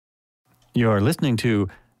You're listening to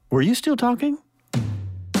Were You Still Talking? They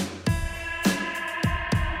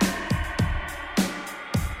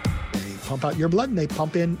pump out your blood and they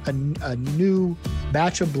pump in a new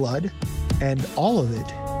batch of blood, and all of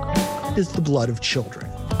it is the blood of children.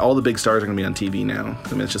 All the big stars are going to be on TV now.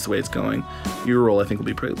 I mean, it's just the way it's going. Your role, I think, will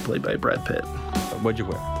be played by Brad Pitt. What'd you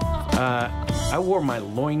wear? I wore my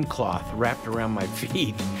loincloth wrapped around my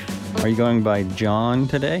feet. Are you going by John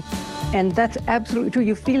today? And that's absolutely true.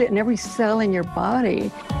 You feel it in every cell in your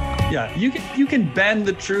body. Yeah, you can bend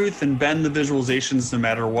the truth and bend the visualizations no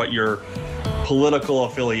matter what your political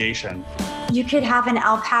affiliation. You could have an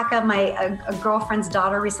alpaca. A girlfriend's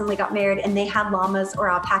daughter recently got married, and they had llamas or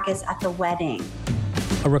alpacas at the wedding.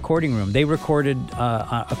 A recording room. They recorded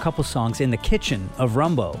a couple songs in the kitchen of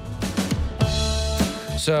Rumbo.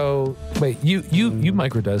 So, wait, you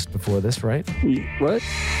microdosed before this, right? What?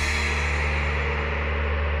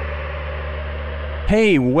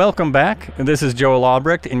 Hey, welcome back. This is Joel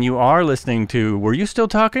Albrecht, and you are listening to Were You Still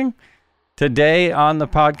Talking? Today on the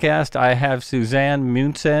podcast, I have Suzanne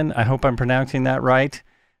Munson. I hope I'm pronouncing that right.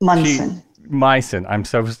 Munson. Munson. I'm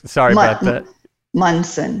so sorry about that.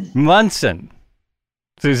 Munson.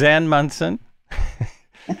 Suzanne Munson.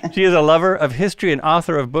 She is a lover of history and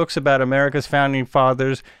author of books about America's founding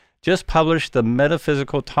fathers. Just published The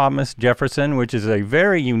Metaphysical Thomas Jefferson, which is a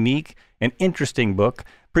very unique and interesting book.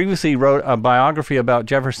 Previously wrote a biography about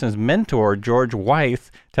Jefferson's mentor, George Wythe,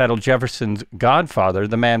 titled Jefferson's Godfather,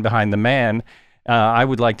 The Man Behind the Man. I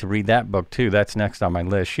would like to read that book, too. That's next on my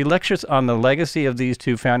list. She lectures on the legacy of these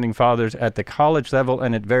two founding fathers at the college level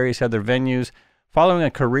and at various other venues. Following a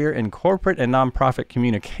career in corporate and nonprofit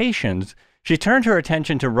communications, she turned her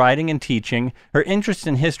attention to writing and teaching. Her interest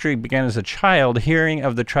in history began as a child, hearing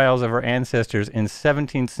of the trials of her ancestors in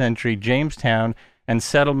 17th century Jamestown and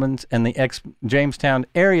settlements and the Jamestown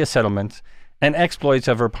area settlements and exploits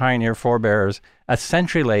of her pioneer forebears a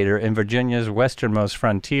century later in Virginia's westernmost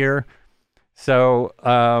frontier. So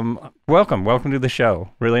welcome to the show.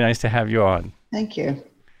 Really nice to have you on. Thank you.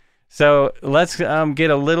 So let's get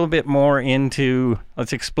a little bit more into,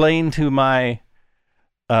 let's explain to my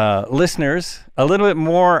listeners a little bit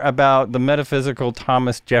more about the metaphysical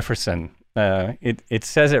Thomas Jefferson. It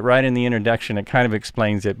says it right in the introduction. It kind of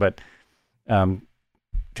explains it, but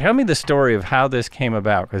tell me the story of how this came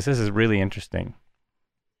about, because this is really interesting.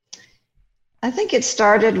 I think it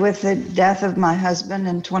started with the death of my husband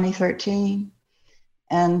in 2013.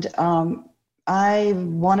 And I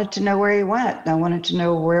wanted to know where he went. I wanted to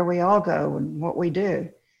know where we all go and what we do.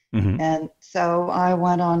 Mm-hmm. And so I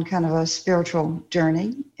went on kind of a spiritual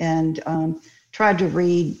journey and tried to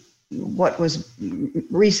read what was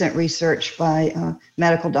recent research by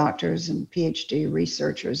medical doctors and PhD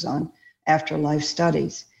researchers on afterlife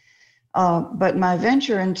studies. But my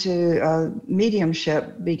venture into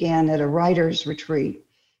mediumship began at a writer's retreat.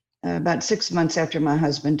 About 6 months after my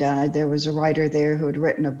husband died, there was a writer there who had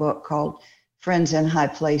written a book called Friends in High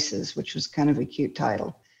Places, which was kind of a cute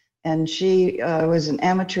title. And she was an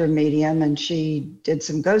amateur medium and she did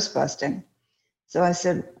some ghost busting. So I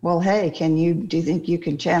said, well, hey, do you think you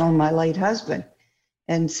can channel my late husband?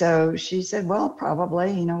 And so she said, well,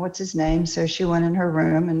 probably, what's his name? So she went in her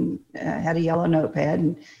room and had a yellow notepad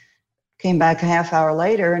and came back a half hour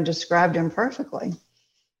later and described him perfectly.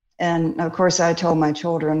 And of course, I told my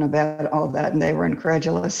children about all that and they were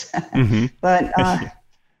incredulous. Mm-hmm. But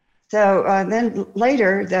so then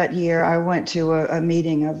later that year, I went to a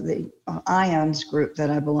meeting of the IONS group that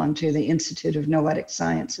I belong to, the Institute of Noetic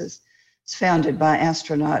Sciences. It's founded by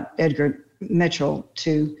astronaut Edgar Mitchell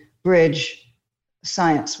to bridge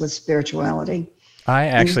science with spirituality. I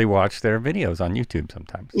actually watch their videos on YouTube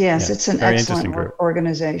sometimes. Yes, yeah, it's an excellent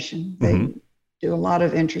organization. They do a lot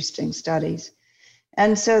of interesting studies.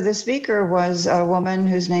 And so the speaker was a woman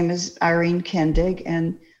whose name is Irene Kendig,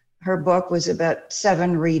 and her book was about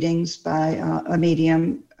 7 readings by a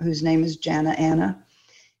medium whose name is Jana Anna.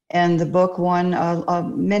 And the book won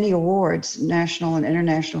many awards, national and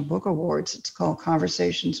international book awards. It's called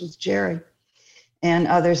Conversations with Jerry, and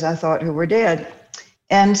others I thought who were dead.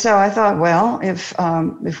 And so I thought, well,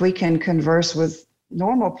 if we can converse with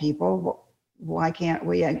normal people, why can't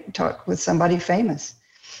we talk with somebody famous?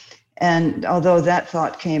 And although that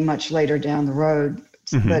thought came much later down the road,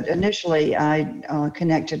 mm-hmm. but initially I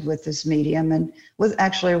connected with this medium and with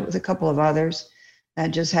a couple of others that I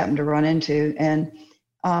just happened to run into. And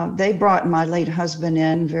they brought my late husband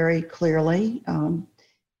in very clearly,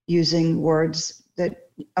 using words that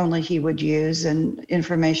only he would use and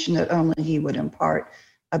information that only he would impart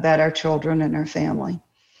about our children and our family.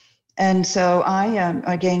 And so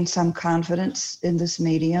I gained some confidence in this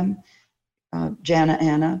medium, Jana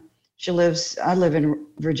Anna. I live in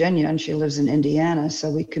Virginia and she lives in Indiana. So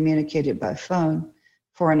we communicated by phone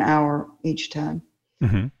for an hour each time.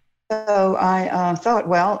 Mm-hmm. So I thought,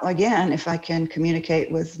 well, again, if I can communicate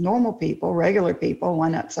with normal people, regular people, why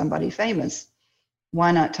not somebody famous?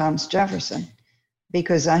 Why not Thomas Jefferson?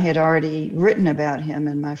 Because I had already written about him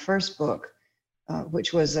in my first book,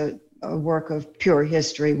 which was a work of pure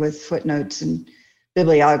history with footnotes and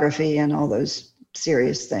bibliography and all those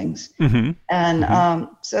serious things. Mm-hmm. And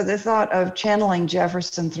so the thought of channeling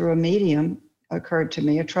Jefferson through a medium occurred to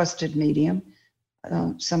me, a trusted medium,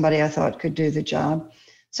 somebody I thought could do the job.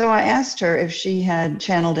 So I asked her if she had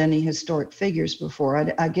channeled any historic figures before.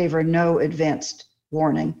 I gave her no advanced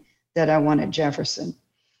warning that I wanted Jefferson.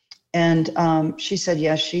 And she said,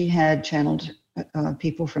 yes, she had channeled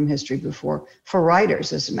people from history before, for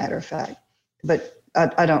writers, as a matter of fact. But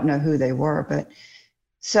I don't know who they were. But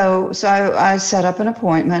so I set up an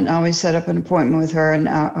appointment. I always set up an appointment with her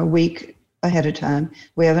a week ahead of time.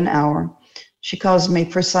 We have an hour. She calls me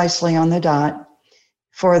precisely on the dot.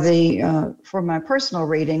 For my personal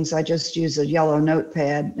readings, I just use a yellow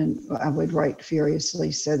notepad, and I would write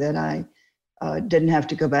furiously so that I didn't have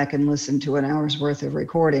to go back and listen to an hour's worth of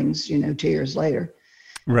recordings, 2 years later.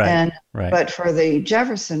 Right. But for the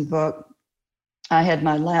Jefferson book, I had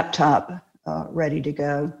my laptop ready to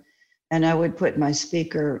go, and I would put my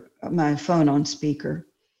phone on speaker,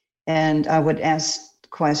 and I would ask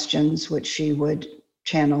questions which she would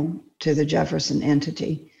channel to the Jefferson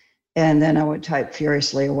entity. And then I would type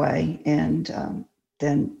furiously away. And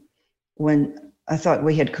then when I thought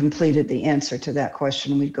we had completed the answer to that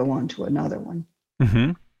question, we'd go on to another one.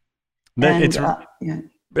 Mm-hmm.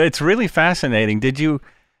 It's really fascinating. Did you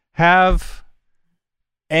have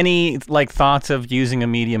any thoughts of using a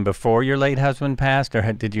medium before your late husband passed,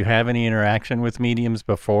 or did you have any interaction with mediums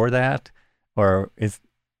before that, or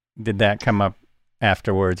did that come up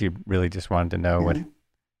afterwards? You really just wanted to know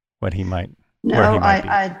what he might. No, where he might be.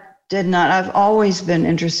 I did not. I've always been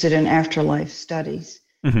interested in afterlife studies.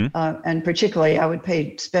 Mm-hmm. And particularly, I would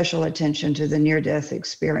pay special attention to the near-death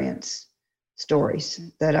experience stories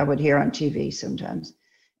that I would hear on TV sometimes.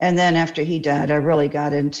 And then after he died, I really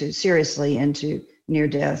got seriously into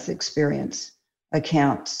near-death experience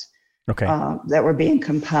accounts that were being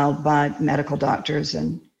compiled by medical doctors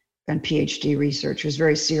and PhD researchers,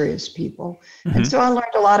 very serious people. Mm-hmm. And so I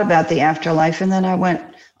learned a lot about the afterlife. And then I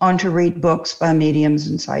went on to read books by mediums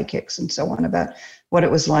and psychics and so on about what it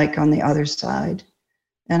was like on the other side.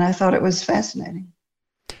 And I thought it was fascinating.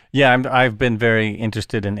 Yeah, I've been very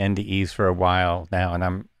interested in NDEs for a while now, and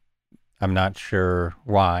I'm not sure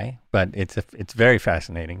why, but it's very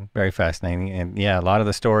fascinating, very fascinating. And yeah, a lot of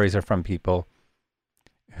the stories are from people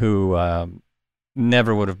who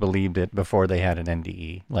never would have believed it before they had an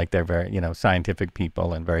NDE. Like they're very, scientific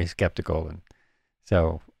people and very skeptical. And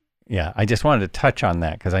so, yeah, I just wanted to touch on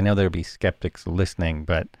that because I know there'll be skeptics listening,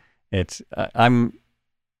 but it's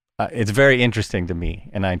very interesting to me,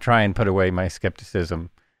 and I try and put away my skepticism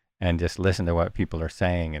and just listen to what people are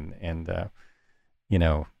saying. And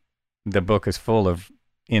the book is full of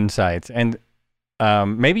insights. And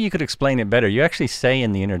maybe you could explain it better. You actually say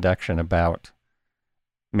in the introduction about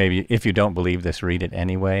maybe if you don't believe this, read it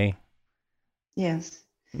anyway. Yes.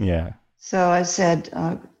 Yeah. So I said,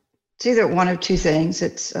 it's either one of two things.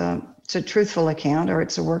 It's a truthful account or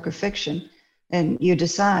it's a work of fiction. And you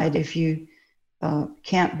decide if you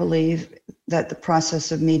can't believe that the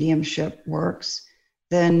process of mediumship works,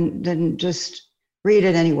 then just read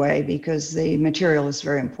it anyway, because the material is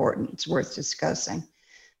very important. It's worth discussing.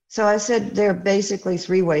 So I said there are basically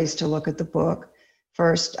three ways to look at the book.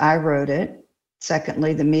 First, I wrote it.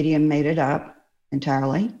 Secondly, the medium made it up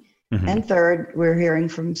entirely. Mm-hmm. And third, we're hearing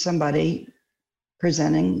from somebody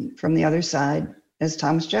presenting from the other side as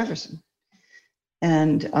Thomas Jefferson.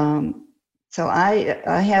 And so I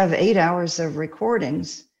have 8 hours of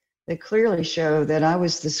recordings that clearly show that I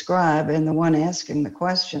was the scribe and the one asking the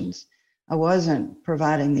questions. I wasn't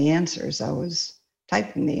providing the answers. I was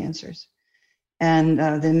typing the answers. And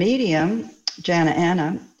the medium, Jana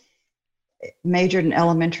Anna, majored in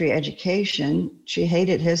elementary education. She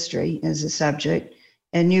hated history as a subject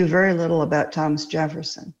and knew very little about Thomas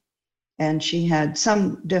Jefferson. And she had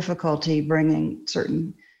some difficulty bringing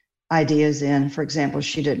certain ideas in. For example,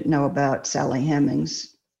 she didn't know about Sally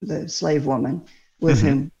Hemings, the slave woman with mm-hmm.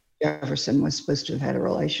 whom Jefferson was supposed to have had a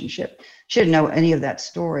relationship. She didn't know any of that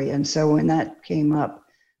story. And so when that came up,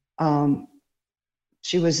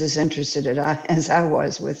 she was as interested as I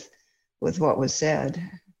was with what was said.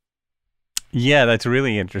 Yeah, that's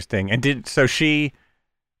really interesting. And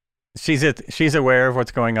she's aware of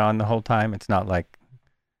what's going on the whole time. It's not like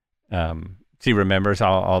she remembers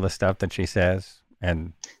all the stuff that she says.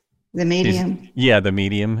 And The medium. The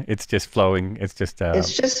medium. It's just flowing. It's just.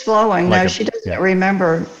 It's just flowing. Like No, she doesn't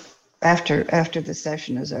remember. After the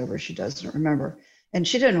session is over, she doesn't remember, and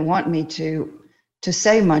she didn't want me to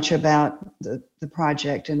say much about the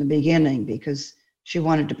project in the beginning because she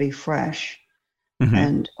wanted to be fresh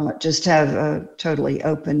and just have a totally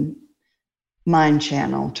open mind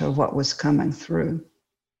channel to what was coming through.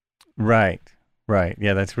 Right.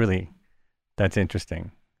 Yeah, that's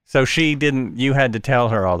interesting. So you had to tell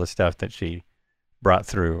her all the stuff that she brought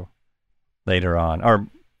through later on. Or,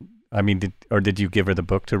 I mean, did you give her the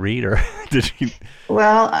book to read, or did she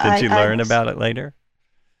learn about it later?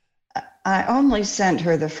 I only sent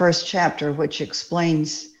her the first chapter, which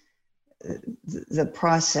explains the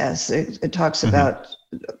process. It talks about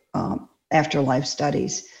afterlife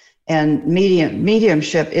studies, and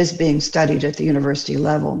mediumship is being studied at the university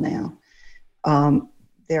level now.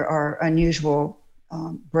 There are unusual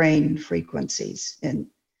brain frequencies in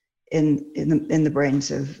the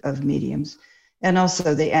brains of mediums, and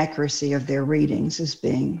also the accuracy of their readings is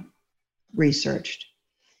being researched.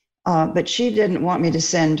 But she didn't want me to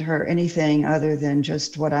send her anything other than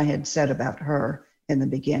just what I had said about her in the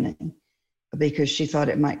beginning, because she thought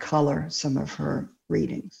it might color some of her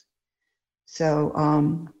readings.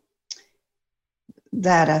 So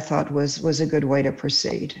that I thought was a good way to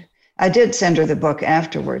proceed. I did send her the book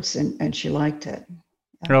afterwards, and she liked it.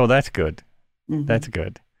 Oh, that's good. Mm-hmm. That's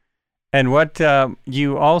good. And what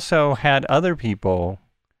you also had other people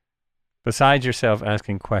besides yourself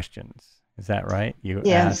asking questions. Is that right? You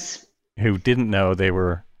asked who didn't know they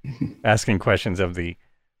were asking questions of the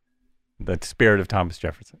spirit of Thomas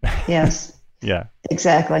Jefferson. Yes. Yeah.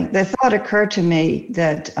 Exactly. The thought occurred to me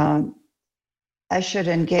that I should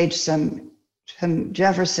engage some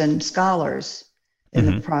Jefferson scholars in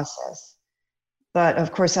the process. But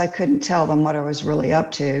of course, I couldn't tell them what I was really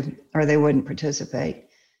up to, or they wouldn't participate.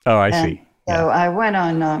 Oh, I see. So I went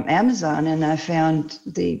on Amazon and I found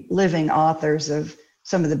the living authors of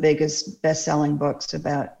some of the biggest best-selling books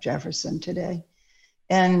about Jefferson today.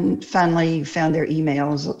 And finally found their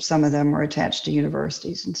emails. Some of them were attached to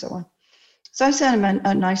universities and so on. So I sent them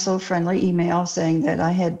a nice little friendly email saying that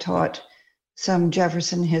I had taught some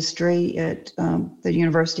Jefferson history at the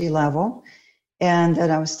university level, and that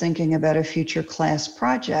I was thinking about a future class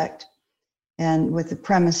project. And with the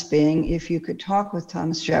premise being, if you could talk with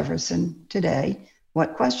Thomas Jefferson today,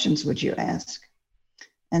 what questions would you ask?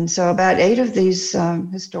 And so about 8 of these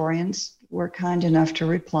historians were kind enough to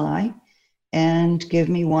reply and give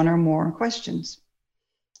me 1 or more questions.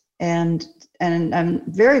 And I'm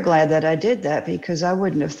very glad that I did that, because I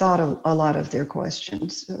wouldn't have thought of a lot of their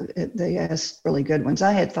questions. They asked really good ones.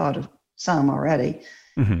 I had thought of some already,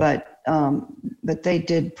 but they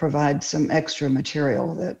did provide some extra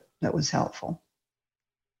material that was helpful.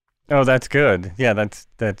 Oh, that's good. Yeah,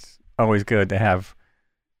 that's always good to have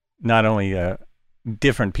not only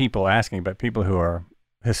different people asking, but people who are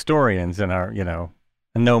historians and are,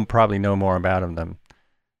 and probably know more about them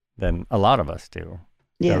than a lot of us do.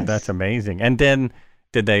 Yes. So that's amazing. And then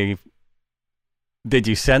did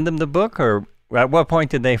you send them the book, or at what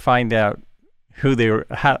point did they find out who they were,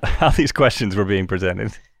 how these questions were being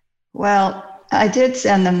presented? Well, I did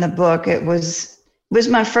send them the book. It was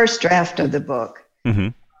my first draft of the book. Mm-hmm.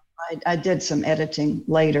 I did some editing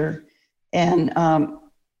later, and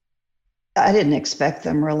I didn't expect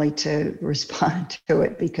them really to respond to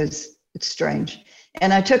it because it's strange.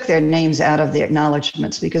 And I took their names out of the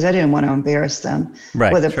acknowledgments because I didn't want to embarrass them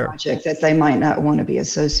with a project that they might not want to be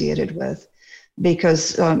associated with,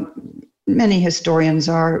 because many historians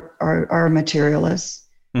are materialists.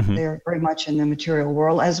 Mm-hmm. They're very much in the material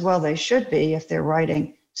world, as well they should be. If they're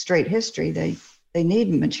writing straight history, they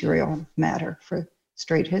need material matter for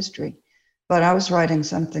straight history. But I was writing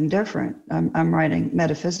something different. I'm writing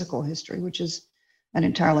metaphysical history, which is an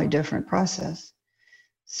entirely different process.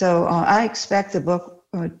 So I expect the book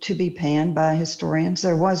to be panned by historians.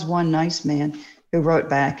 There was one nice man who wrote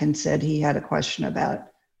back and said he had a question about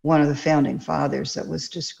one of the founding fathers that was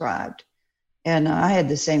described. And I had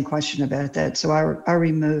the same question about that. So I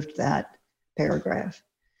removed that paragraph.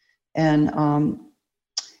 And,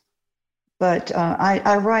 but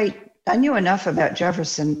I knew enough about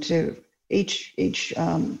Jefferson to each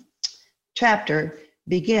chapter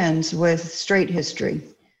begins with straight history.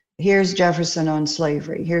 Here's Jefferson on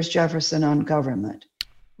slavery. Here's Jefferson on government.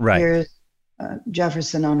 Right. Here's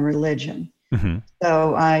Jefferson on religion. Mm-hmm.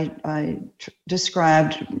 So I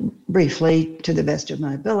described briefly, to the best of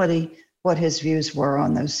my ability, what his views were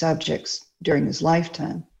on those subjects during his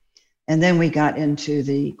lifetime. And then we got into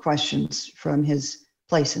the questions from his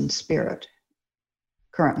place in spirit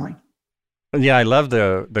currently. Yeah, I love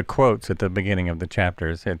the quotes at the beginning of the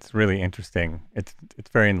chapters. It's really interesting. It's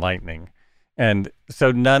very enlightening. And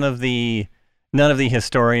so none of the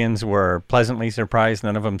historians were pleasantly surprised.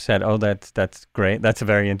 None of them said, "Oh, that's great. That's a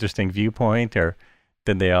very interesting viewpoint," or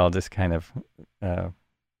did they all just kind of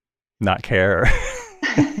not care?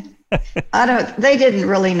 They didn't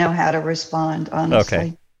really know how to respond, honestly.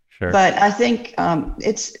 Okay, sure. But I think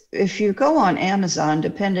if you go on Amazon,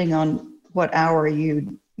 depending on what hour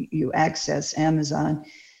you access Amazon,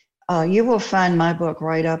 you will find my book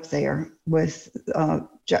right up there with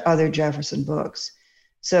other Jefferson books.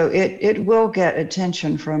 So it will get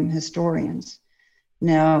attention from historians.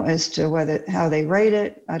 Now, as to how they rate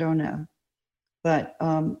it, I don't know. But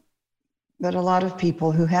a lot of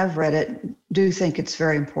people who have read it do think it's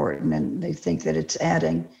very important, and they think that it's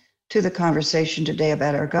adding to the conversation today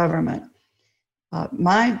about our government.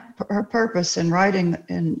 My purpose in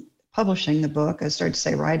publishing the book, I started to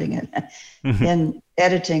say writing it, in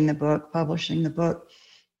editing the book, publishing the book,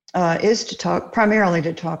 is primarily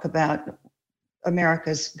to talk about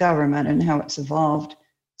America's government and how it's evolved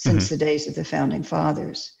since the days of the Founding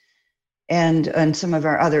Fathers. And some of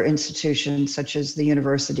our other institutions, such as the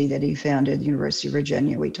university that he founded, the University of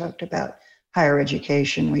Virginia. We talked about higher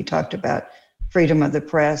education. We talked about freedom of the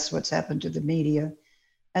press, what's happened to the media.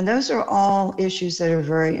 And those are all issues that are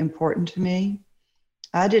very important to me.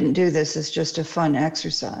 I didn't do this as just a fun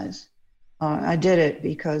exercise. I did it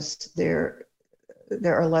because there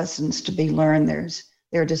are lessons to be learned.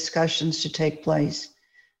 There are discussions to take place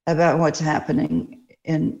about what's happening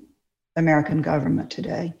in American government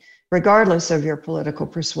today. Regardless of your political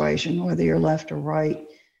persuasion, whether you're left or right,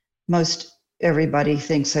 most everybody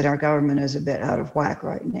thinks that our government is a bit out of whack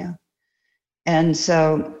right now. And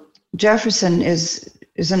so Jefferson is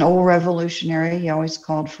an old revolutionary. He always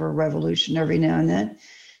called for a revolution every now and then.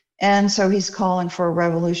 And so he's calling for a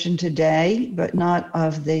revolution today, but not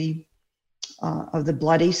of the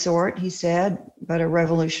bloody sort, he said, but a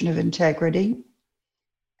revolution of integrity.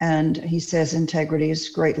 And he says integrity is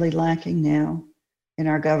greatly lacking now in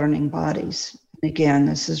our governing bodies. Again,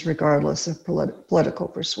 this is regardless of political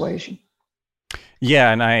persuasion.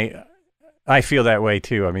 Yeah, and I feel that way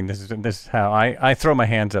too. I mean, this is how I throw my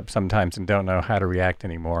hands up sometimes and don't know how to react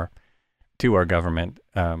anymore to our government,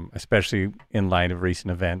 especially in light of recent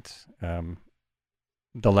events.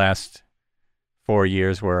 The last 4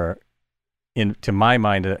 years were, to my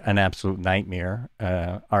mind, an absolute nightmare.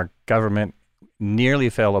 Our government nearly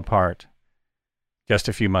fell apart just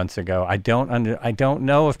a few months ago. I don't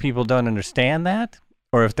know if people don't understand that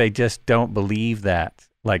or if they just don't believe that.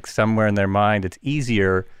 Like somewhere in their mind, it's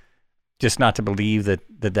easier just not to believe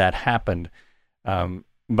that happened.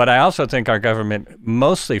 But I also think our government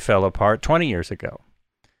mostly fell apart 20 years ago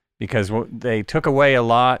because they took away a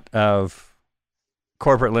lot of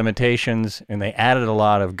corporate limitations and they added a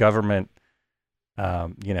lot of government,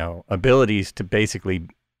 abilities to basically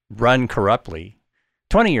run corruptly.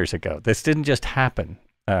 20 years ago, this didn't just happen.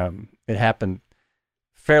 It happened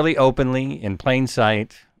fairly openly in plain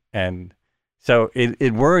sight. And so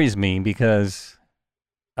it worries me because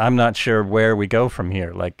I'm not sure where we go from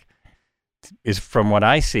here. Like, is from what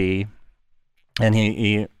I see, and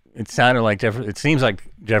it sounded like it seems like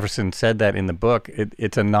Jefferson said that in the book.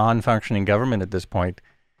 It's a non-functioning government at this point.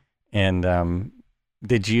 And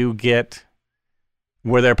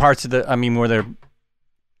were there parts of were there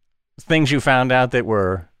things you found out that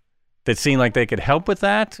seemed like they could help with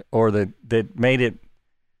that, or that made it,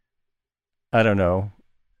 I don't know,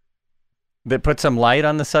 that put some light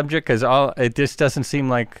on the subject? Because it just doesn't seem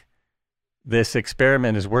like this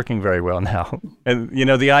experiment is working very well now. And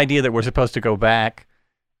the idea that we're supposed to go back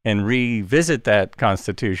and revisit that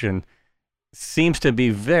Constitution seems to be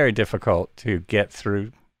very difficult to get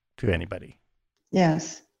through to anybody.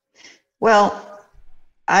 Yes. Well,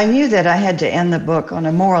 I knew that I had to end the book on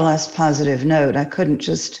a more or less positive note. I couldn't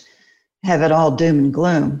just have it all doom and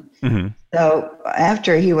gloom. Mm-hmm. So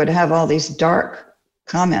after he would have all these dark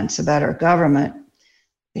comments about our government,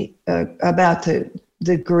 about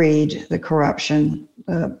the greed, the corruption,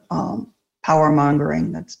 the power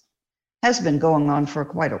mongering that has been going on for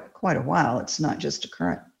quite a while. It's not just a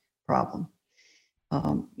current problem.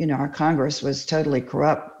 Our Congress was totally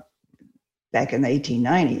corrupt back in the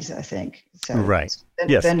 1890s, I think. So right.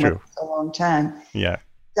 It's been true. A long time. Yeah.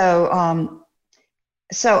 So,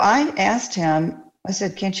 so I asked him, I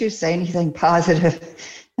said, can't you say anything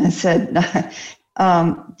positive? I said,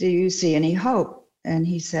 do you see any hope? And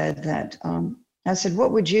he said that, I said,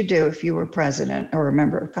 what would you do if you were president or a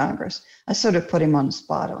member of Congress? I sort of put him on the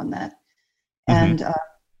spot on that. Mm-hmm. And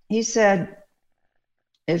he said,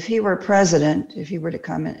 if he were president, if he were to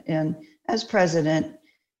come in as president,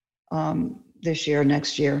 this year,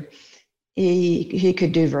 next year, he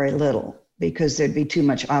could do very little because there'd be too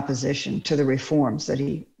much opposition to the reforms that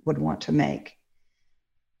he would want to make.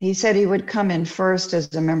 He said he would come in first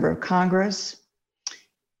as a member of Congress.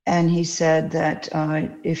 And he said that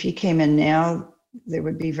if he came in now, there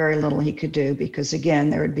would be very little he could do because, again,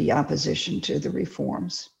 there would be opposition to the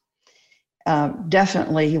reforms.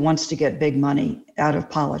 Definitely, he wants to get big money out of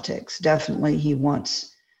politics. Definitely, he wants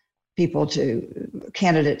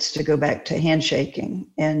candidates to go back to handshaking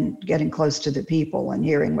and getting close to the people and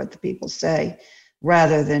hearing what the people say,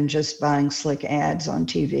 rather than just buying slick ads on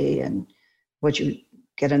TV and what you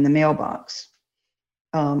get in the mailbox.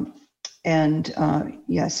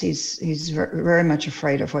 Yes, he's very much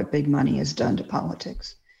afraid of what big money has done to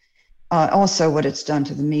politics. Also, what it's done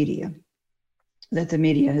to the media, that the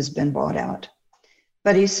media has been bought out.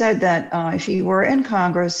 But he said that if he were in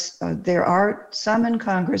Congress, there are some in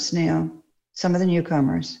Congress now, some of the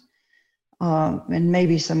newcomers, and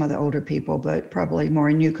maybe some of the older people, but probably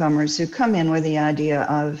more newcomers who come in with the idea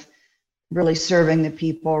of really serving the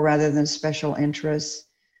people rather than special interests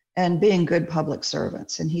and being good public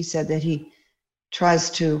servants. And he said that he tries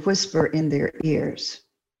to whisper in their ears.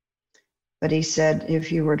 But he said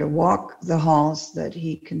if you were to walk the halls that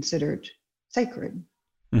he considered sacred,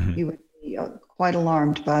 he would be quite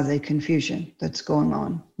alarmed by the confusion that's going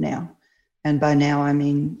on now. And by now, I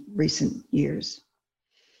mean recent years.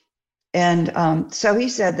 And so he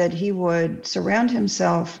said that he would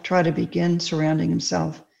try to begin surrounding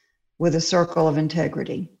himself with a circle of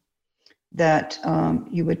integrity, that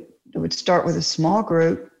it would start with a small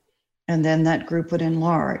group, and then that group would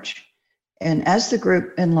enlarge. And as the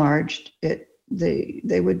group enlarged,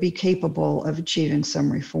 they would be capable of achieving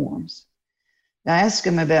some reforms. I asked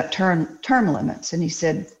him about term limits, and he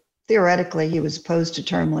said theoretically he was opposed to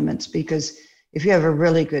term limits because if you have a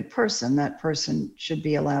really good person, that person should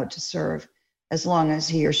be allowed to serve as long as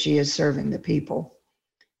he or she is serving the people.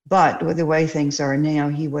 But with the way things are now,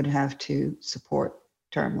 he would have to support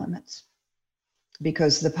term limits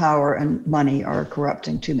because the power and money are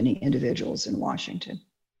corrupting too many individuals in Washington.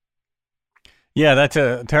 Yeah,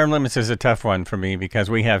 term limits is a tough one for me because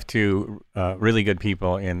we have two really good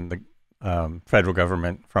people in the federal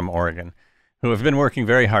government from Oregon who have been working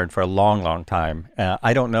very hard for a long, long time.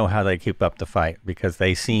 I don't know how they keep up the fight because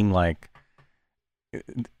they seem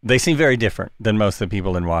very different than most of the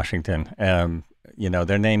people in Washington.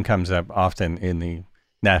 Their name comes up often in the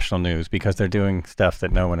national news because they're doing stuff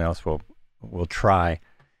that no one else will try.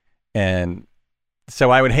 And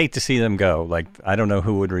so I would hate to see them go. Like, I don't know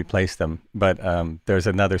who would replace them, but there's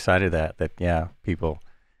another side of that, people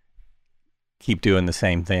keep doing the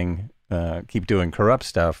same thing, keep doing corrupt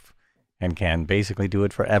stuff, and can basically do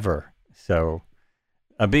it forever. So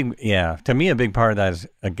to me, a big part of that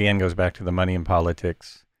again goes back to the money in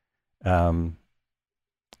politics.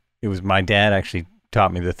 It was my dad actually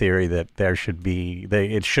taught me the theory that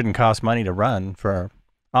it shouldn't cost money to run for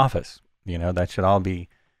office. That should all be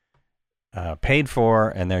paid for,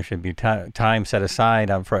 and there should be time set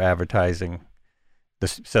aside for advertising.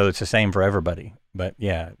 So it's the same for everybody. But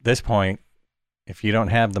at this point, if you don't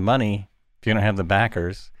have the money, if you don't have the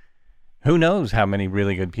backers, who knows how many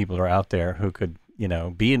really good people are out there who could,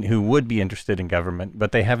 who would be interested in government,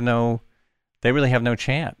 but they really have no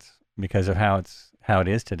chance because of how it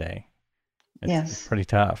is today. It's pretty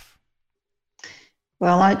tough.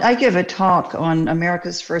 Well, I give a talk on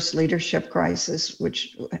America's first leadership crisis,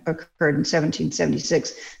 which occurred in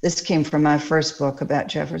 1776. This came from my first book about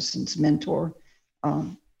Jefferson's mentor,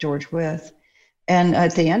 George Wythe. And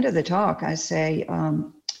at the end of the talk, I say,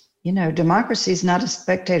 democracy is not a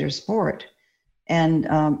spectator sport. And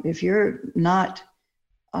if you're not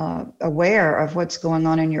aware of what's going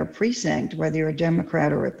on in your precinct, whether you're a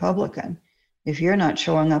Democrat or Republican, if you're not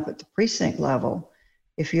showing up at the precinct level,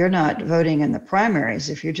 if you're not voting in the primaries,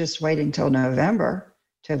 if you're just waiting till November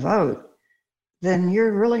to vote, then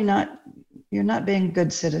you're not being a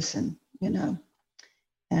good citizen,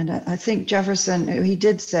 And I think Jefferson, he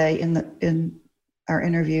did say in our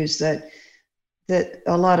interviews that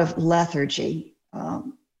a lot of lethargy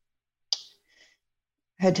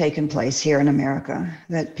had taken place here in America,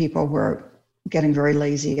 that people were getting very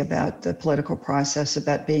lazy about the political process,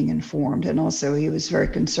 about being informed. And also he was very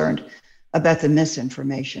concerned about the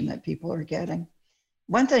misinformation that people are getting.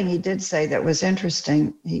 One thing he did say that was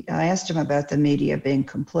interesting, I asked him about the media being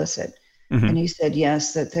complicit. Mm-hmm. And he said,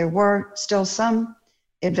 yes, that there were still some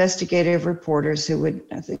investigative reporters who would,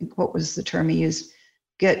 I think, what was the term he used,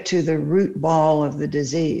 get to the root ball of the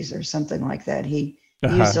disease or something like that. He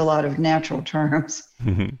used a lot of natural terms,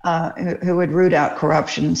 who would root out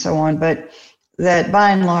corruption and so on. But that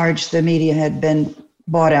by and large, the media had been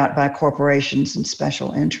bought out by corporations and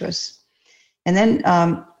special interests. And then,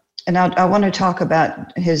 and I want to talk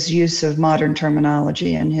about his use of modern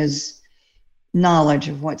terminology and his knowledge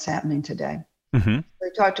of what's happening today. Mm-hmm.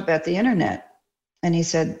 We talked about the internet, and he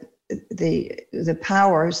said the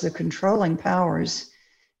powers, the controlling powers,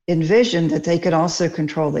 envisioned that they could also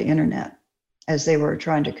control the internet, as they were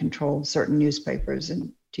trying to control certain newspapers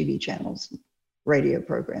and TV channels, and radio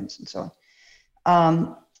programs, and so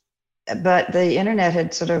on. But the internet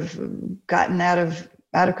had sort of gotten out of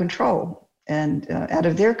control and out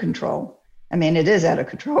of their control. I mean, it is out of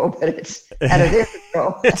control, but it's out of their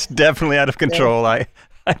control. It's definitely out of control.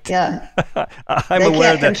 Yeah. I'm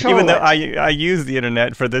aware that even though I use the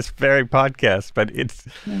internet for this very podcast, but it's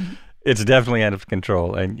definitely out of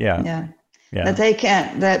control. And yeah. That they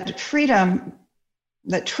can't, that freedom,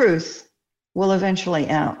 that truth will eventually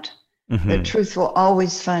out. Mm-hmm. That truth will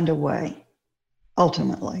always find a way,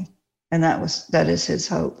 ultimately. And that is his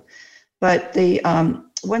hope. But the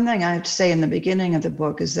one thing I have to say in the beginning of the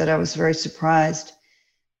book is that I was very surprised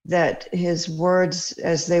that his words,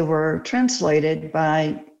 as they were translated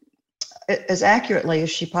by, as accurately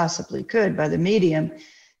as she possibly could by the medium,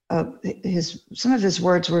 some of his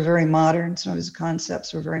words were very modern. Some of his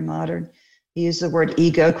concepts were very modern. He used the word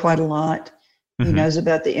ego quite a lot. Mm-hmm. He knows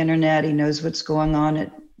about the internet. He knows what's going on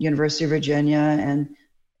at University of Virginia and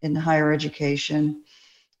in higher education.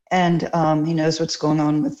 And he knows what's going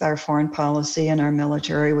on with our foreign policy and our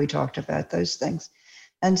military. We talked about those things.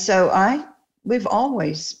 And so we've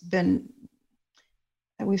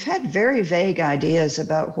had very vague ideas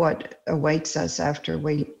about what awaits us after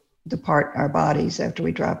we depart our bodies, after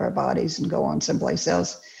we drop our bodies and go on someplace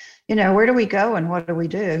else. Where do we go and what do we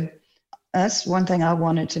do? That's one thing I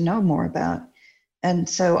wanted to know more about. And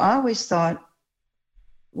so I always thought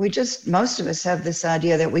most of us have this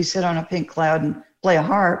idea that we sit on a pink cloud and play a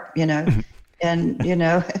harp, and,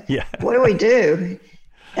 yeah. What do we do?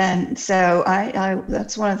 And so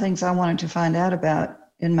that's one of the things I wanted to find out about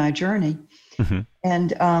in my journey. Mm-hmm.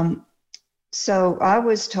 And so I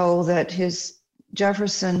was told that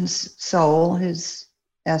Jefferson's soul, his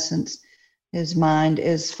essence, his mind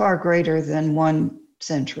is far greater than 1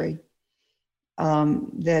 century,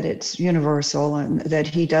 that it's universal and that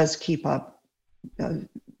he does keep up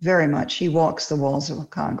very much. He walks the walls of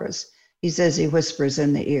Congress. He says he whispers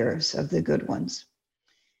in the ears of the good ones.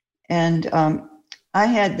 And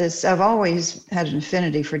I've always had an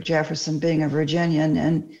affinity for Jefferson, being a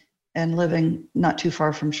Virginian and living not too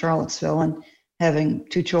far from Charlottesville and having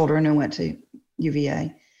 2 children who went to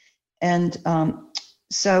UVA. And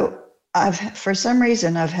so for some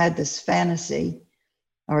reason, I've had this fantasy,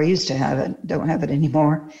 or I used to have it, don't have it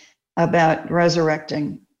anymore, about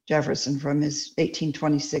resurrecting Jefferson from his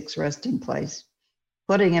 1826 resting place,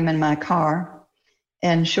 putting him in my car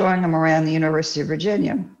and showing him around the University of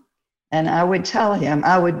Virginia. And I would tell him,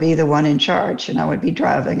 I would be the one in charge, and I would be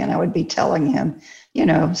driving, and I would be telling him,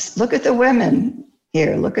 look at the women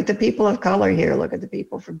here, look at the people of color here, look at the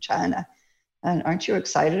people from China. And aren't you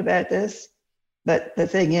excited about this? But the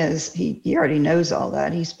thing is, he already knows all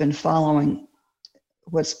that. He's been following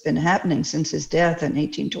what's been happening since his death in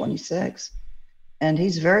 1826. And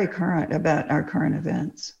he's very current about our current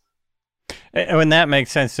events. And that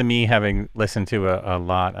makes sense to me, having listened to a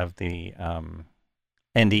lot of the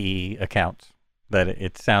NDE accounts, that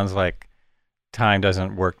it sounds like time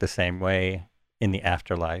doesn't work the same way in the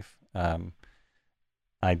afterlife. I'm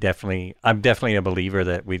definitely a believer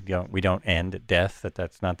that we don't end at death,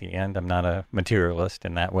 that's not the end. I'm not a materialist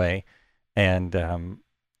in that way. And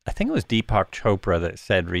I think it was Deepak Chopra that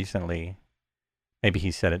said recently, maybe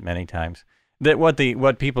he said it many times, that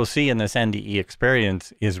what people see in this NDE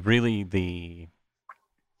experience is really the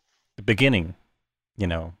beginning,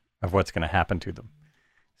 of what's going to happen to them.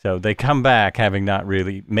 So they come back having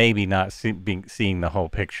seeing the whole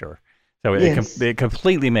picture. So yes. It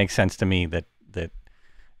completely makes sense to me that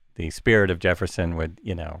the spirit of Jefferson would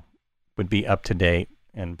be up to date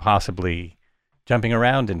and possibly jumping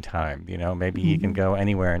around in time. Maybe he can go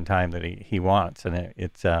anywhere in time that he wants, and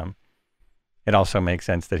it also makes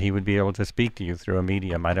sense that he would be able to speak to you through a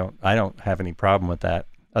medium. I don't have any problem with that.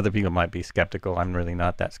 Other people might be skeptical. I'm really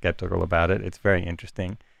not that skeptical about it. It's very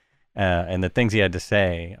interesting. And the things he had to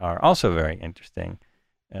say are also very interesting.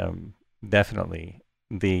 Definitely.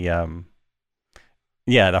 The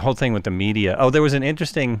whole thing with the media. Oh, there was an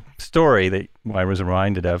interesting story that I was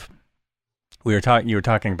reminded of. You were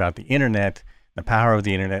talking about the internet, the power of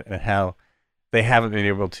the internet, and how they haven't been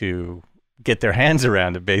able to get their hands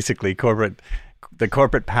around it. Basically, the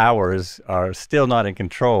corporate powers are still not in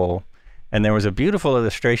control. And there was a beautiful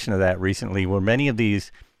illustration of that recently, where many of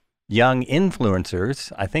these young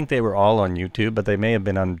influencers, I think they were all on YouTube, but they may have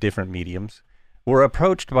been on different mediums, were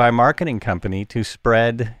approached by a marketing company to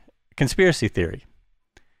spread conspiracy theory.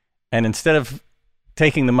 And instead of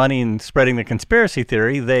taking the money and spreading the conspiracy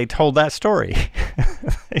theory, they told that story.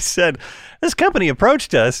 They said, this company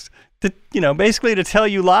approached us to, basically to tell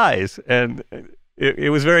you lies. And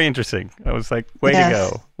it was very interesting. I was like, way to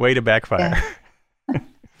go, way to backfire. Yeah.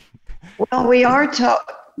 Well, we are taught,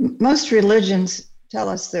 most religions tell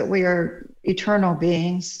us that we are eternal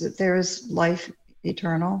beings, that there is life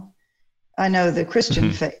eternal. I know the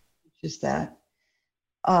Christian faith teaches that.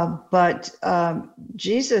 But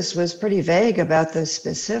Jesus was pretty vague about the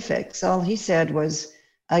specifics. All he said was,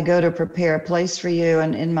 I go to prepare a place for you,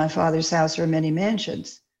 and in my Father's house are many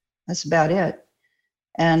mansions. That's about it.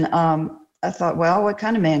 And I thought, well, what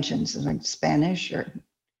kind of mansions? Like Spanish or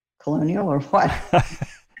colonial or what?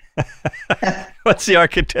 What's the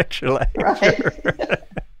architecture like? Right.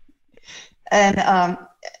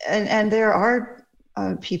 And there are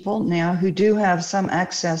people now who do have some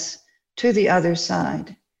access to the other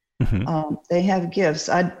side. They have gifts.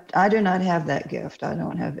 I do not have that gift. I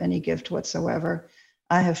don't have any gift whatsoever.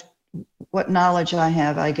 I have what knowledge I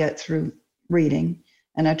have, I get through reading,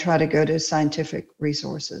 and I try to go to scientific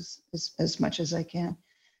resources as much as I can.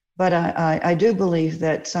 But I do believe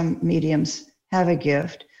that some mediums have a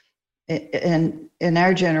gift. In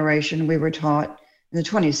our generation, we were taught, in the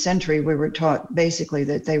 20th century, we were taught basically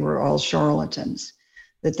that they were all charlatans,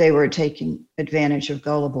 that they were taking advantage of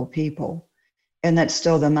gullible people. And that's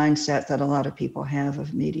still the mindset that a lot of people have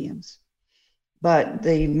of mediums. But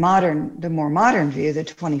the more modern view, the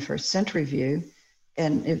 21st century view,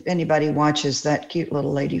 and if anybody watches that cute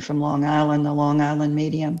little lady from Long Island, the Long Island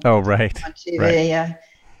Medium. Oh, right. On TV, right. Yeah.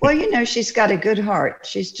 Well, she's got a good heart.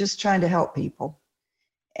 She's just trying to help people.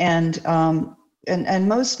 And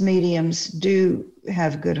most mediums do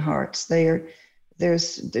have good hearts.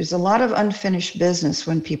 There's a lot of unfinished business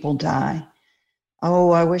when people die. Oh,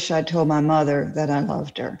 I wish I'd told my mother that I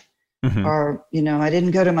loved her. Or, I didn't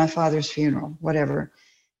go to my father's funeral, whatever.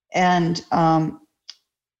 And a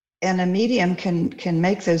medium can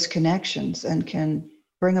make those connections and can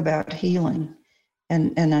bring about healing.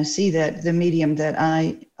 And I see that the medium that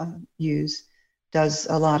I use does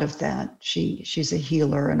a lot of that. She's a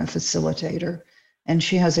healer and a facilitator, and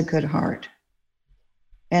she has a good heart.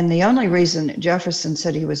 And the only reason Jefferson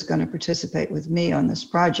said he was going to participate with me on this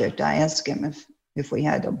project, I asked him if we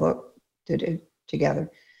had a book to do together.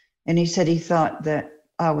 And he said he thought that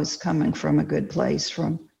I was coming from a good place,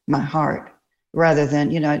 from my heart, rather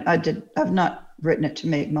than, I've not written it to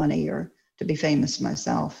make money or to be famous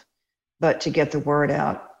myself, but to get the word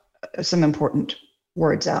out, some important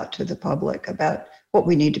words out to the public about what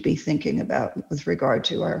we need to be thinking about with regard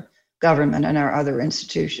to our government and our other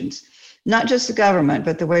institutions. Not just the government,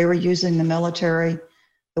 but the way we're using the military,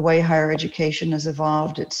 the way higher education has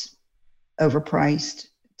evolved. It's overpriced,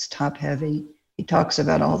 it's top heavy. He talks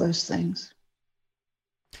about all those things.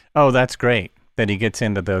 Oh, that's great that he gets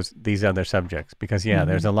into these other subjects, because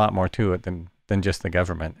there's a lot more to it than just the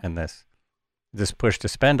government. And this push to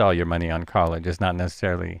spend all your money on college is not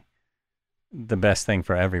necessarily the best thing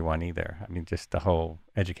for everyone either. I mean, just the whole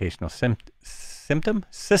educational system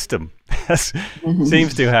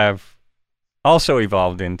seems to have also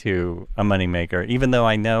evolved into a moneymaker, even though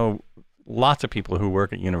I know lots of people who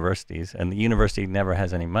work at universities, and the university never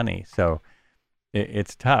has any money. So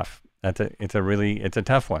it's tough. It's a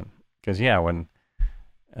tough one, because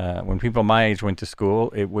when people my age went to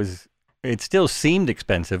school, it still seemed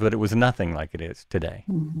expensive, but it was nothing like it is today.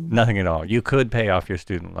 Nothing at all. You could pay off your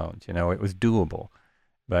student loans. it was doable.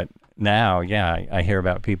 But now, I hear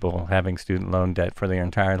about people having student loan debt for their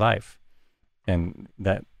entire life, and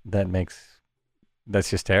that's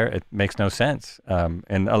just terrible. It makes no sense.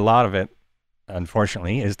 And a lot of it,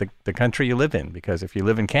 unfortunately, is the country you live in, because if you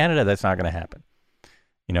live in Canada, that's not going to happen.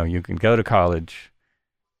 You can go to college.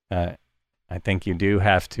 I think you do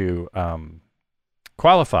have to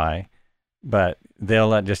qualify, but they'll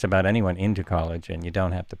let just about anyone into college, and you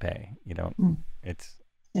don't have to pay. You don't. It's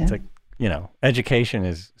like, education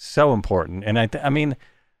is so important, and I mean,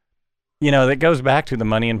 that goes back to the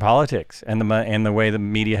money in politics and the way the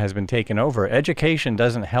media has been taken over. Education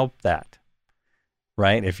doesn't help that,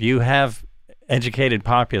 right? If you have educated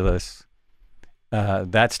populace,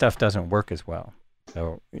 that stuff doesn't work as well.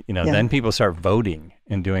 So, then people start voting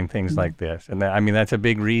and doing things like this. And that's a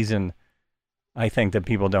big reason I think that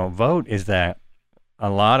people don't vote, is that a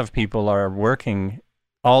lot of people are working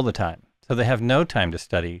all the time. So they have no time to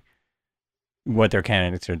study what their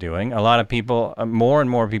candidates are doing. A lot of people, more and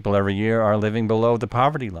more people every year, are living below the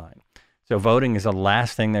poverty line. So voting is the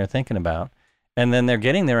last thing they're thinking about. And then they're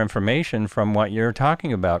getting their information from what you're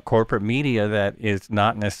talking about, corporate media that is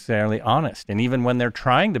not necessarily honest. And even when they're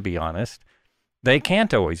trying to be honest, they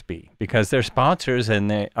can't always be, because they're sponsors and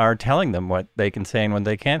they are telling them what they can say and what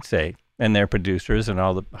they can't say, and their producers and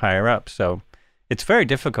all the higher ups. So it's very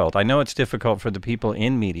difficult. I know it's difficult for the people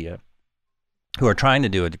in media who are trying to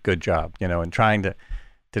do a good job, and trying to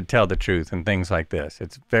tell the truth and things like this.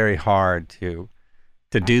 It's very hard to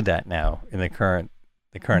do that now in the current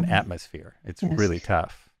atmosphere. It's really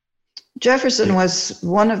tough. Jefferson was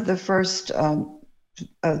one of the first of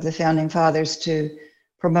the founding fathers to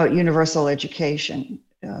promote universal education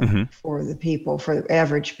for the people, for the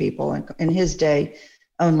average people. And in his day,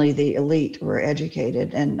 only the elite were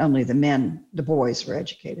educated, and only the boys were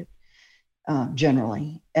educated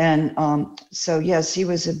generally. And so, yes, he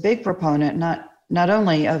was a big proponent, not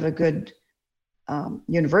only of a good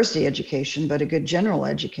university education, but a good general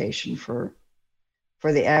education for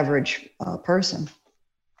the average person,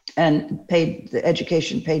 and the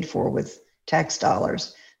education paid for with tax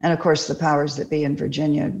dollars. And of course, the powers that be in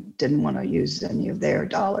Virginia didn't want to use any of their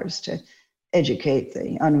dollars to educate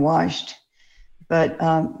the unwashed. But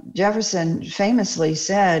Jefferson famously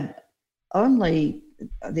said, only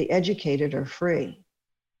the educated are free.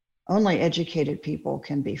 Only educated people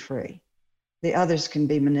can be free. The others can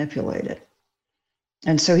be manipulated.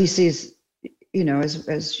 And so he sees,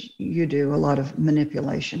 as you do, a lot of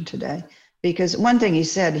manipulation today. Because one thing he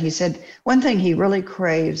said, one thing he really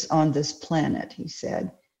craves on this planet, he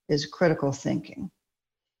said, is critical thinking.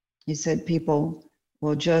 He said people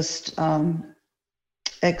will just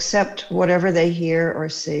accept whatever they hear or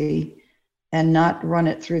see and not run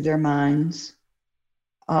it through their minds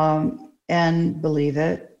and believe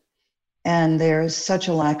it. And there's such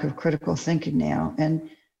a lack of critical thinking now. And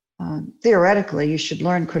theoretically, you should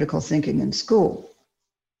learn critical thinking in school.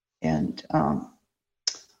 And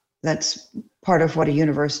that's part of what a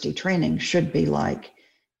university training should be like.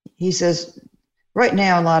 He says, right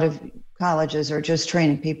now, a lot of colleges are just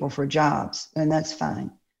training people for jobs, and that's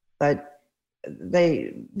fine. But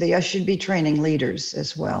they should be training leaders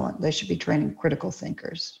as well. They should be training critical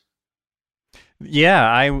thinkers. Yeah,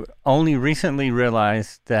 I only recently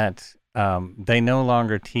realized that they no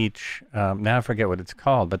longer teach, now I forget what it's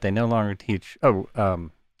called, but they no longer teach,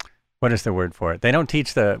 what is the word for it? They don't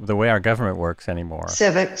teach the way our government works anymore.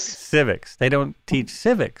 Civics. They don't teach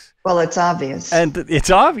civics. Well, it's obvious. And it's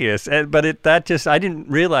obvious, but I didn't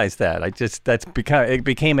realize that. It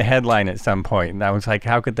became a headline at some point, and I was like,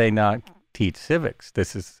 how could they not teach civics?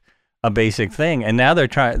 This is a basic thing. And now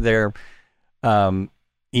they're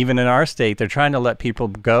even in our state, they're trying to let people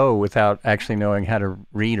go without actually knowing how to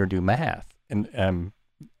read or do math. And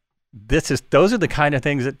those are the kind of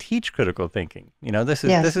things that teach critical thinking. This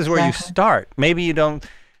is where you start. Maybe you don't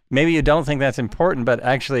think that's important, but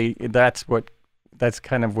actually that's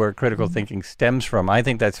kind of where critical thinking stems from. I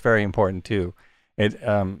think that's very important too.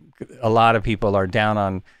 A lot of people are down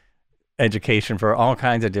on education for all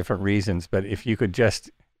kinds of different reasons, but if you could just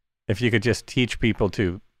teach people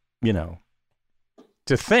to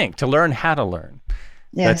think, to learn how to learn.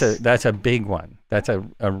 Yes. That's a big one. That's a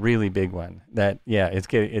really big one.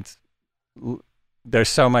 There's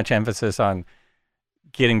so much emphasis on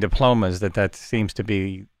getting diplomas that seems to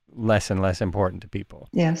be less and less important to people.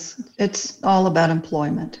 Yes, it's all about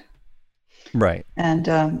employment. Right.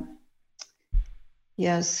 And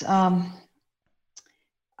yes,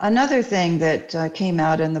 another thing that came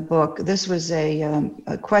out in the book, this was a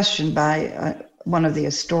question by one of the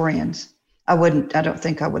historians. I don't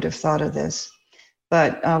think I would have thought of this,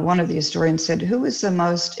 but one of the historians said, who is the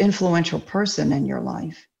most influential person in your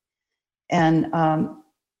life? And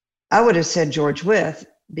I would have said George Wythe,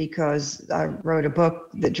 because I wrote a book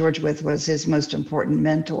that George Wythe was his most important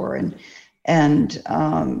mentor and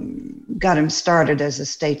got him started as a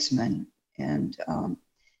statesman. And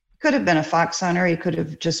could have been a fox hunter. He could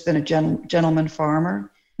have just been a gentleman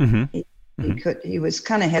farmer. Mm-hmm. He was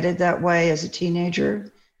kind of headed that way as a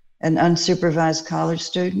teenager, an unsupervised college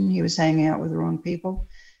student. He was hanging out with the wrong people.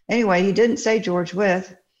 Anyway, he didn't say George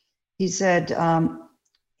Wythe. He said,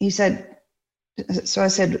 so I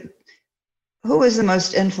said, who is the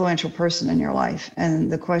most influential person in your life?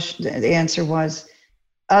 And the answer was,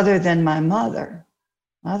 other than my mother.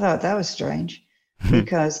 I thought that was strange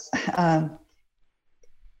because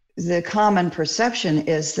the common perception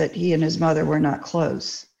is that he and his mother were not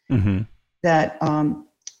close. Mm-hmm. That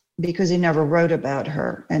because he never wrote about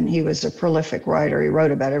her, and he was a prolific writer. He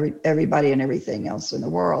wrote about everybody and everything else in the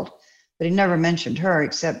world, but he never mentioned her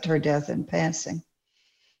except her death in passing.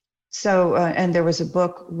 So, and there was a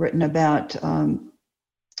book written about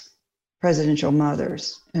presidential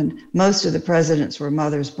mothers. And most of the presidents were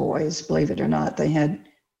mothers' boys, believe it or not.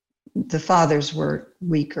 The fathers were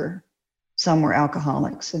weaker. Some were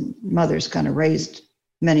alcoholics, and mothers kind of raised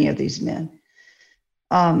many of these men.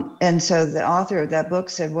 And so the author of that book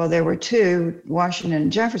said, well, there were two, Washington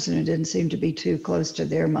and Jefferson, who didn't seem to be too close to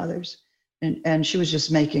their mothers. And she was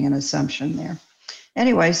just making an assumption there.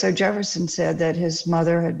 Anyway, so Jefferson said that his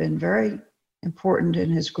mother had been very important in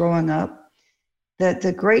his growing up, that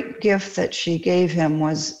the great gift that she gave him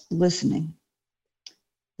was listening.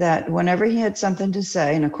 That whenever he had something to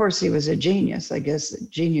say, and of course he was a genius, I guess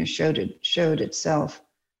genius showed itself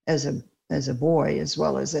as a boy as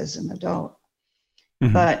well as an adult.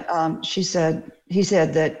 Mm-hmm. But he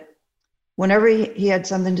said that whenever he had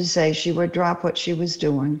something to say, she would drop what she was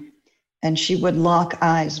doing and she would lock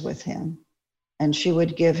eyes with him and she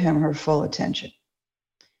would give him her full attention.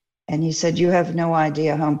 And he said, you have no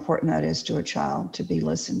idea how important that is to a child, to be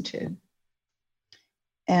listened to.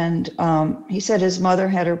 And he said his mother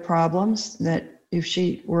had her problems, that if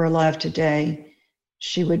she were alive today,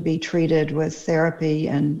 she would be treated with therapy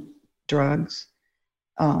and drugs.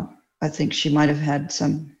 I think she might have had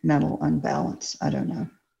some mental unbalance. I don't know.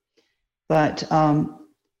 But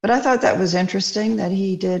I thought that was interesting that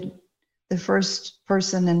he did. The first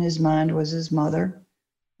person in his mind was his mother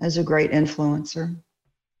as a great influencer.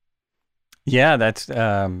 Yeah, that's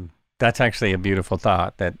actually a beautiful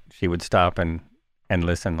thought, that she would stop and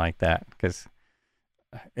listen like that, because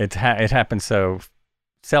it happens so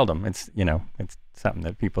seldom. It's something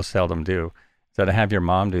that people seldom do. So to have your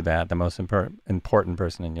mom do that, the most important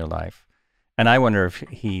person in your life. And I wonder if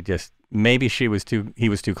maybe he was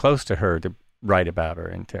too close to her to write about her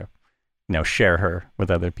and to, share her with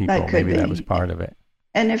other people. Maybe that was part of it.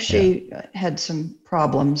 And if she had some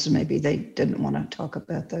problems, maybe they didn't want to talk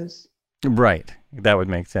about those. Right. That would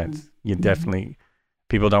make sense. You definitely,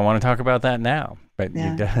 people don't want to talk about that now, but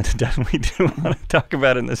you definitely do want to talk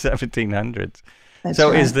about it in the 1700s. That's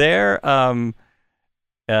so right. Is there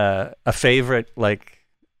a favorite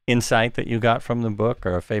insight that you got from the book,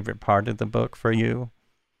 or a favorite part of the book for you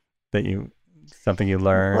something you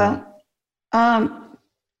learned? Well,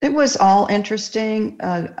 it was all interesting.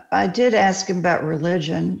 I did ask him about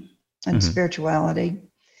religion and spirituality.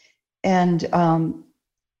 And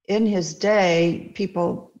in his day,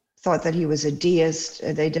 people thought that he was a deist.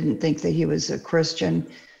 They didn't think that he was a Christian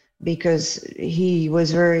because he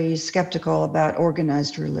was very skeptical about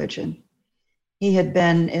organized religion. He had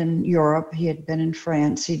been in Europe, he had been in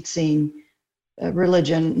France, he'd seen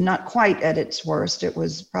religion not quite at its worst. It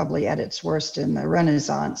was probably at its worst in the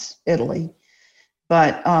Renaissance, Italy.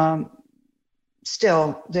 But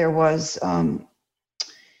still, there was a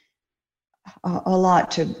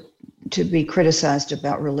lot to be criticized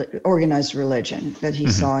about organized religion that he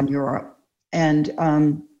saw in Europe.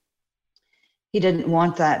 And he didn't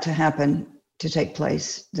want that to happen, to take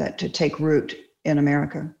place, to take root in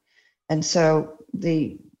America. And so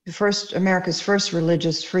America's first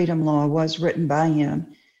religious freedom law was written by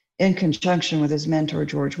him in conjunction with his mentor,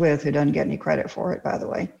 George Wythe, who doesn't get any credit for it, by the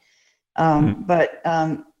way. But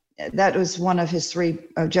that was one of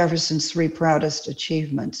Jefferson's three proudest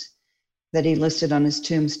achievements that he listed on his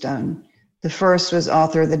tombstone. The first was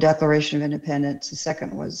author of the Declaration of Independence. The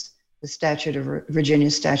second was the Virginia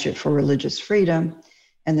Statute for Religious Freedom.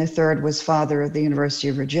 And the third was father of the University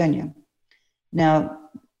of Virginia. Now,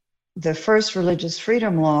 the first religious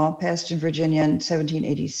freedom law, passed in Virginia in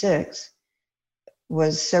 1786,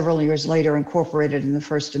 was several years later incorporated in the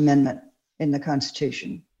First Amendment in the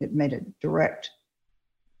Constitution. It made a direct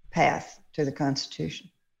path to the Constitution.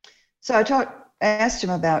 So I asked him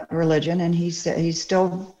about religion, and he said he's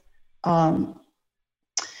still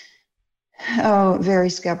very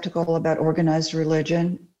skeptical about organized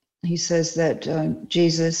religion. He says that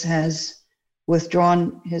Jesus has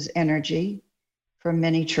withdrawn his energy from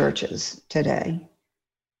many churches today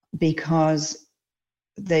because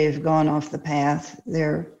they've gone off the path.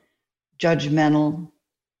 They're judgmental.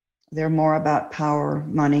 They're more about power,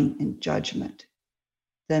 money, and judgment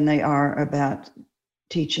than they are about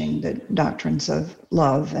teaching the doctrines of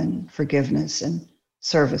love and forgiveness and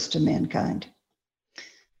service to mankind.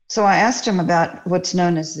 So I asked him about what's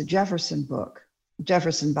known as the Jefferson book,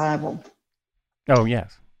 Jefferson Bible. Oh,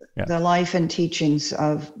 yes. Yeah. The Life and Teachings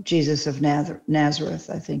of Jesus of Nazareth,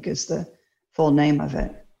 I think is the full name of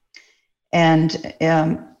it. And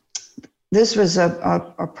this was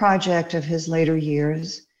a project of his later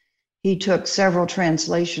years. He took several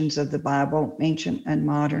translations of the Bible, ancient and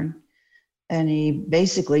modern, and he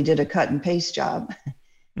basically did a cut and paste job.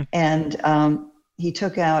 And he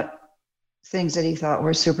took out things that he thought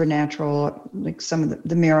were supernatural, like some of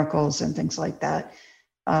the miracles and things like that.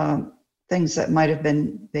 things that might have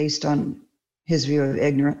been based on his view of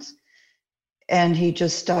ignorance. And he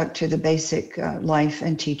just stuck to the basic life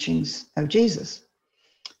and teachings of Jesus.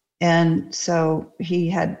 And so he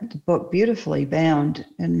had the book beautifully bound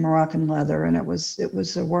in Moroccan leather, and it was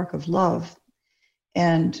a work of love.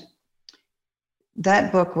 And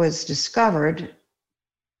that book was discovered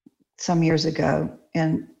some years ago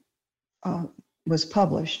and was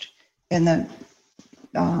published in the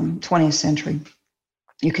 20th century.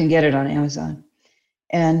 You can get it on Amazon.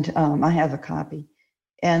 And I have a copy.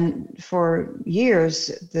 And for years,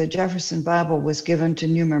 the Jefferson Bible was given to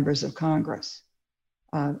new members of Congress.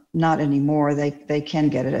 Not anymore. They can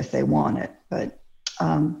get it if they want it. But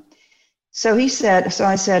so I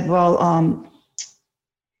said, well,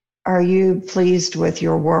 are you pleased with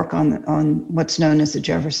your work on what's known as the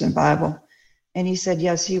Jefferson Bible? And he said,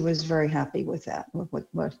 yes, he was very happy with that,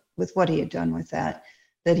 with what he had done with that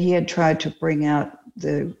he had tried to bring out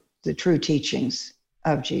the true teachings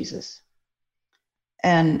of Jesus.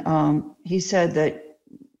 And he said that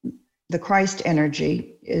the Christ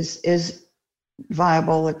energy is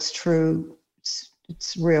viable, it's true,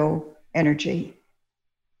 it's real energy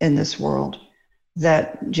in this world,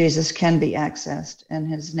 that Jesus can be accessed and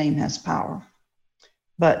his name has power,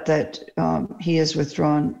 but that he has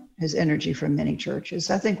withdrawn his energy from many churches.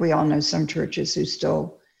 I think we all know some churches who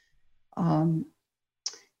still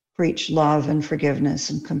preach love and forgiveness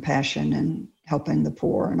and compassion and helping the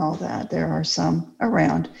poor and all that. There are some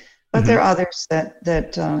around, but there are others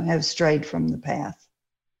that have strayed from the path.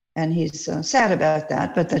 And he's sad about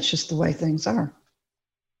that, but that's just the way things are.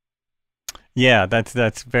 Yeah,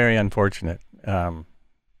 that's very unfortunate. That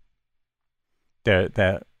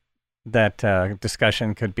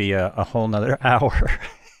discussion could be a whole nother hour.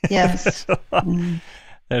 Yes.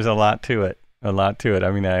 There's a lot to it.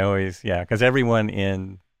 I mean, because everyone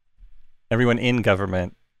in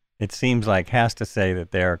government, it seems like, has to say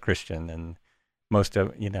that they're a Christian, and most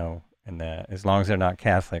of, and as long as they're not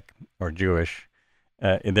Catholic or Jewish,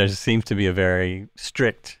 there seems to be a very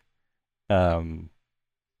strict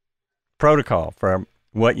protocol for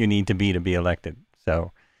what you need to be elected.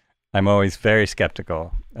 So I'm always very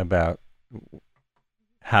skeptical about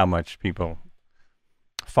how much people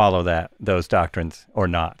follow those doctrines or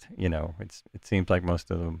not. It seems like most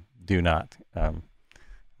of them do not.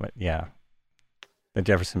 But yeah, the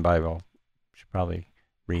Jefferson Bible, should probably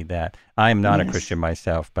read that. I am not a Christian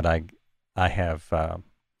myself, but I have.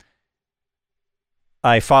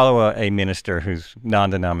 I follow a minister who's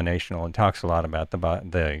non-denominational and talks a lot about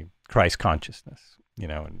the Christ consciousness.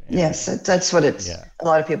 Yes, that's what it's. Yeah. A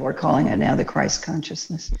lot of people are calling it now, the Christ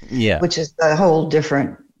consciousness. Yeah, which is a whole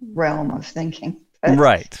different realm of thinking. But,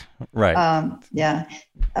 right. Yeah,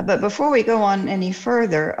 but before we go on any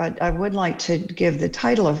further, I would like to give the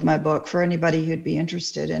title of my book for anybody who'd be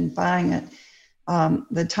interested in buying it.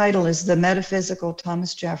 The title is The Metaphysical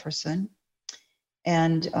Thomas Jefferson,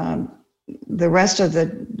 and the rest of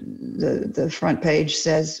the front page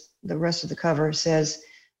says, the rest of the cover says,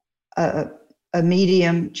 a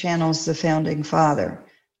medium channels the founding father.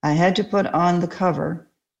 I had to put on the cover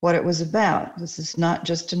what it was about. This is not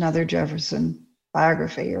just another Jefferson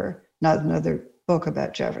biography or not another book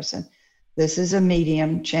about Jefferson. This is a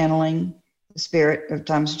medium channeling the spirit of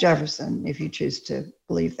Thomas Jefferson, if you choose to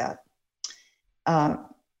believe that.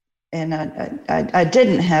 And I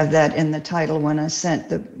didn't have that in the title when I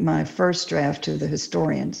sent my first draft to the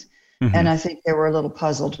historians. Mm-hmm. And I think they were a little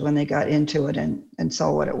puzzled when they got into it and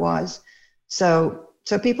saw what it was. So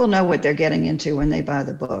people know what they're getting into when they buy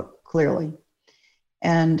the book, clearly.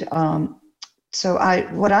 And so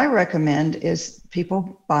what I recommend is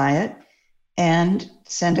people buy it and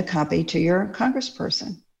send a copy to your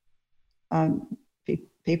congressperson.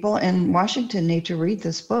 People in Washington need to read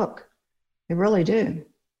this book. They really do.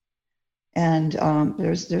 And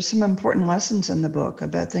there's some important lessons in the book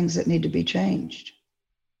about things that need to be changed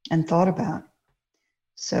and thought about.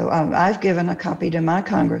 So I've given a copy to my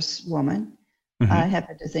congresswoman. Mm-hmm. I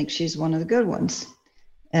happen to think she's one of the good ones.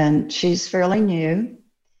 And she's fairly new,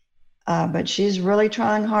 but she's really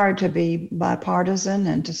trying hard to be bipartisan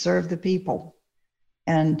and to serve the people.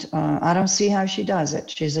 And I don't see how she does it.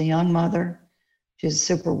 She's a young mother. She's a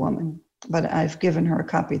superwoman. But I've given her a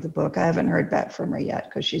copy of the book. I haven't heard back from her yet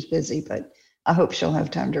because she's busy, but I hope she'll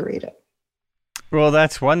have time to read it. Well,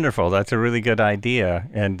 that's wonderful. That's a really good idea.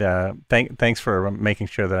 And thanks for making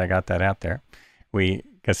sure that I got that out there.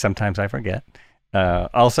 Because sometimes I forget.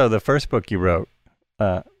 Also, the first book you wrote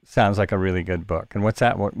sounds like a really good book. And what's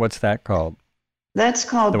that called? That's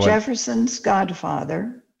called Jefferson's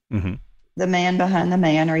Godfather, mm-hmm. The Man Behind the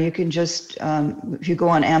Man. Or you can just, if you go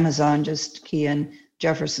on Amazon, just key in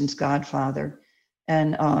Jefferson's Godfather,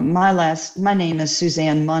 And my name is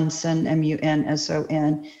Suzanne Munson,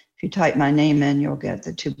 Munson. If you type my name in, you'll get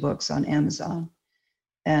the 2 books on Amazon.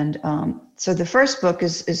 And so the first book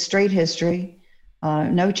is straight history,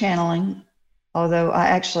 no channeling. Although I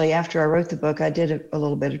actually, after I wrote the book, I did a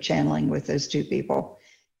little bit of channeling with those 2 people,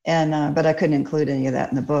 and but I couldn't include any of that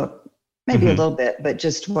in the book. Maybe a little bit, but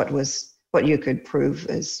just what you could prove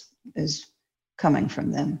is coming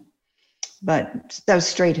from them. But that was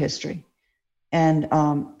straight history, and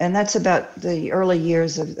that's about the early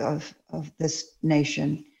years of this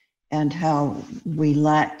nation and how we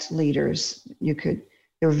lacked leaders.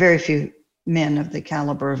 There were very few men of the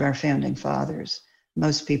caliber of our founding fathers.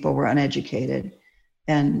 Most people were uneducated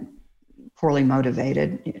and poorly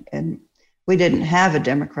motivated. And we didn't have a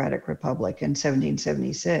democratic republic in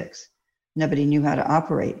 1776. Nobody knew how to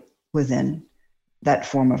operate within that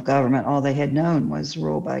form of government. All they had known was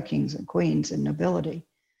rule by kings and queens and nobility.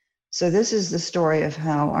 So this is the story of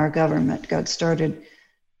how our government got started,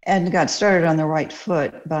 and got started on the right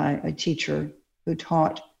foot by a teacher who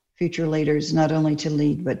taught future leaders not only to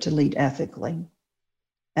lead, but to lead ethically.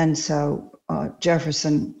 And so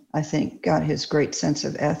Jefferson, I think, got his great sense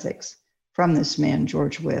of ethics from this man,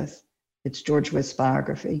 George Wythe. It's George Wythe's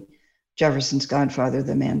biography, Jefferson's Godfather,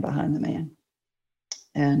 the Man Behind the Man.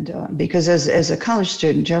 And because as a college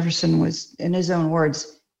student, Jefferson was, in his own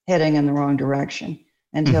words, heading in the wrong direction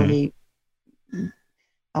until he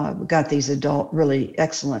got these really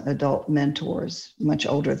excellent adult mentors, much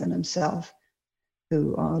older than himself,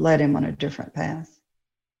 who led him on a different path.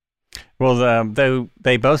 Well,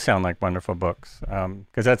 they both sound like wonderful books,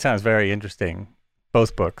 because that sounds very interesting,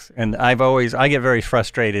 both books. And I get very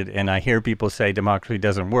frustrated, and I hear people say democracy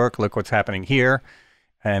doesn't work, look what's happening here.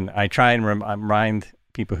 And I try and remind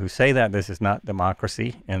people who say that this is not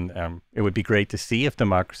democracy, and it would be great to see if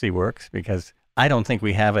democracy works, because I don't think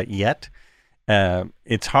we have it yet.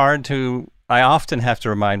 It's hard I often have to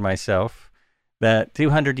remind myself that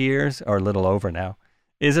 200 years, or a little over now,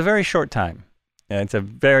 is a very short time. It's a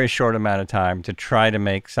very short amount of time to try to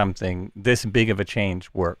make something this big of a change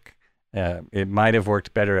work. It might have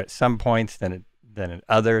worked better at some points than at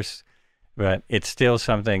others, but it's still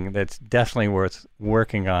something that's definitely worth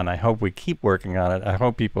working on. I hope we keep working on it. I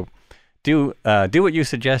hope people do what you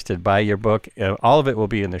suggested. Buy your book. All of it will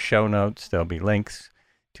be in the show notes. There'll be links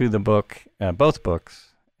to the book, both books,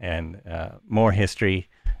 and more history,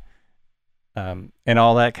 and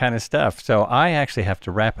all that kind of stuff. So I actually have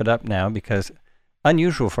to wrap it up now, because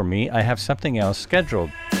unusual for me, I have something else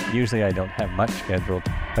scheduled. Usually I don't have much scheduled,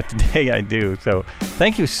 but today I do. So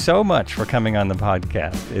thank you so much for coming on the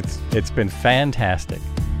podcast. It's been fantastic.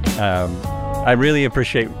 I really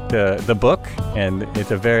appreciate the book, and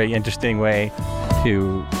it's a very interesting way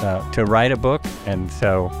to write a book. And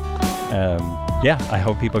so, I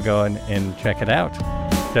hope people go and check it out.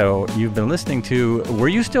 So you've been listening to Were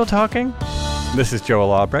You Still Talking? This is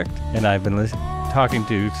Joel Albrecht, and I've been talking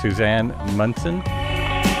to Suzanne Munson,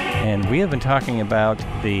 and we have been talking about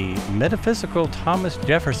the metaphysical Thomas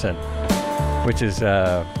Jefferson, which is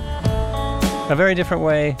a very different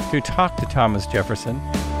way to talk to Thomas Jefferson.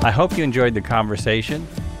 I hope you enjoyed the conversation.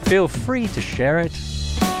 Feel free to share it.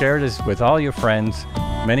 Share it with all your friends.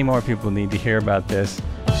 Many more people need to hear about this,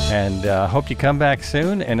 and hope you come back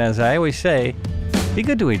soon. And as I always say, be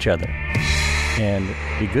good to each other, and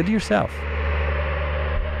be good to yourself.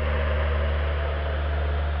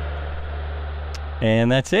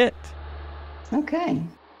 And that's it. Okay.